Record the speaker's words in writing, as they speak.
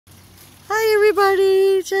Hi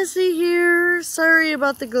everybody, Jessie here. Sorry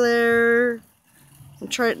about the glare. I'm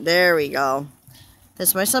trying. There we go.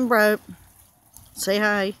 That's my son Brett. Say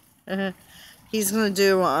hi. He's gonna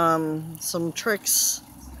do some tricks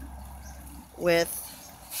with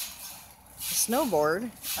a snowboard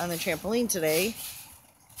on the trampoline today.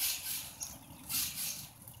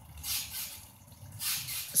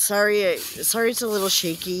 Sorry it's a little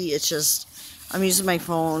shaky. It's just I'm using my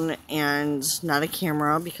phone and not a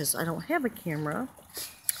camera because I don't have a camera.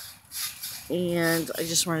 And I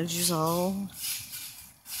just wanted you all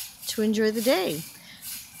to enjoy the day.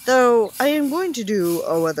 Though I am going to do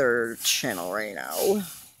a weather channel right now.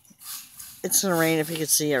 It's gonna rain, if you can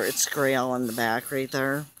see it. It's gray all in the back right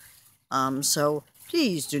there. So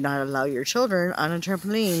please do not allow your children on a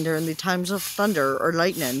trampoline during the times of thunder or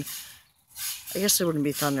lightning. I guess it wouldn't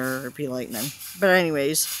be thunder, it'd be lightning. But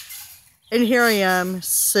anyways, and here I am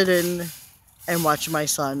sitting and watching my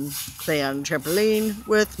son play on a trampoline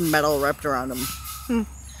with metal wrapped around him.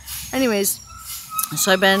 Anyways,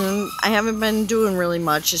 so I haven't been doing really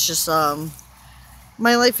much. It's just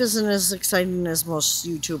my life isn't as exciting as most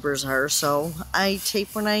YouTubers are, so I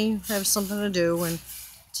tape when I have something to do, and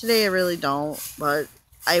today I really don't. But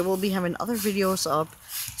I will be having other videos up,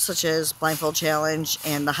 such as blindfold challenge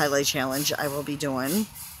and the highlight challenge I will be doing.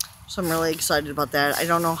 So I'm really excited about that. I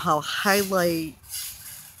don't know how highlight-esque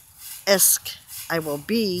I will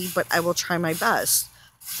be, but I will try my best.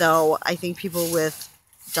 Though I think people with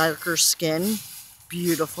darker skin,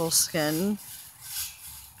 beautiful skin,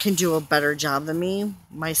 can do a better job than me.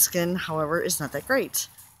 My skin, however, is not that great.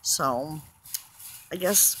 So I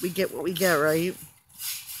guess we get what we get, right?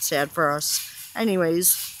 Sad for us.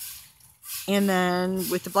 Anyways, and then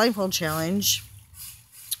with the blindfold challenge,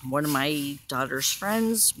 one of my daughter's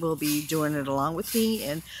friends will be doing it along with me,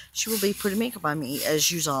 and she will be putting makeup on me, as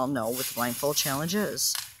you all know what the blindfold challenge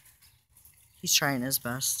is. He's trying his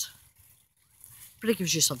best, but it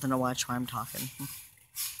gives you something to watch while I'm talking.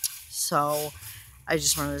 So I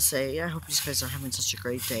just wanted to say I hope you guys are having such a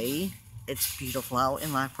great day. It's beautiful out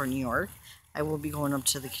in Lockport, New York. I will be going up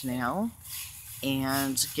to the canal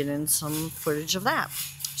and getting some footage of that.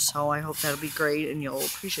 So I hope that'll be great and you'll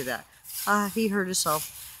appreciate that. He hurt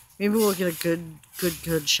himself. Maybe we'll get a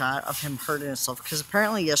good shot of him hurting himself, because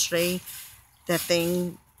apparently yesterday that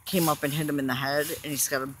thing came up and hit him in the head and he's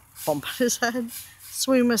got a bump on his head.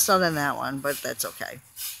 So we missed out on that one, but that's okay.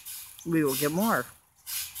 We will get more.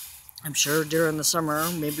 I'm sure during the summer,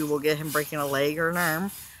 maybe we'll get him breaking a leg or an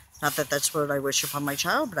arm. Not that that's what I wish upon my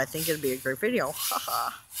child, but I think it'd be a great video.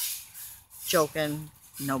 Haha. Joking.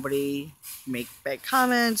 Nobody make bad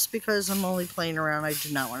comments because I'm only playing around. I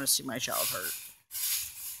do not want to see my child hurt.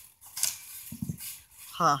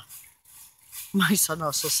 My son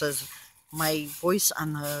also says my voice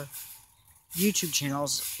on the YouTube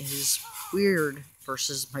channels is weird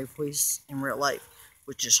versus my voice in real life,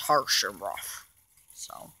 which is harsh and rough.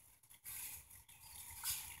 So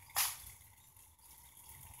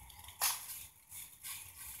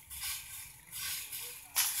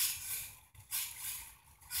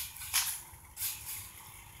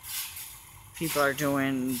people are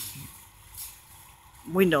doing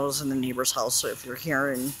windows in the neighbor's house, so if you're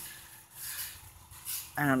hearing,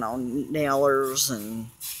 I don't know, nailers and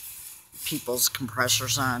people's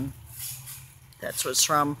compressors on, that's what's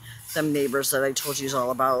from. Them neighbors that I told you all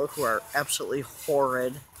about, who are absolutely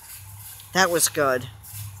horrid. That was good.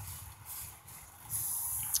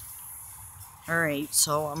 Alright,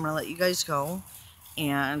 so I'm gonna let you guys go,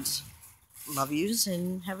 and love yous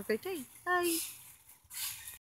and have a great day. Bye.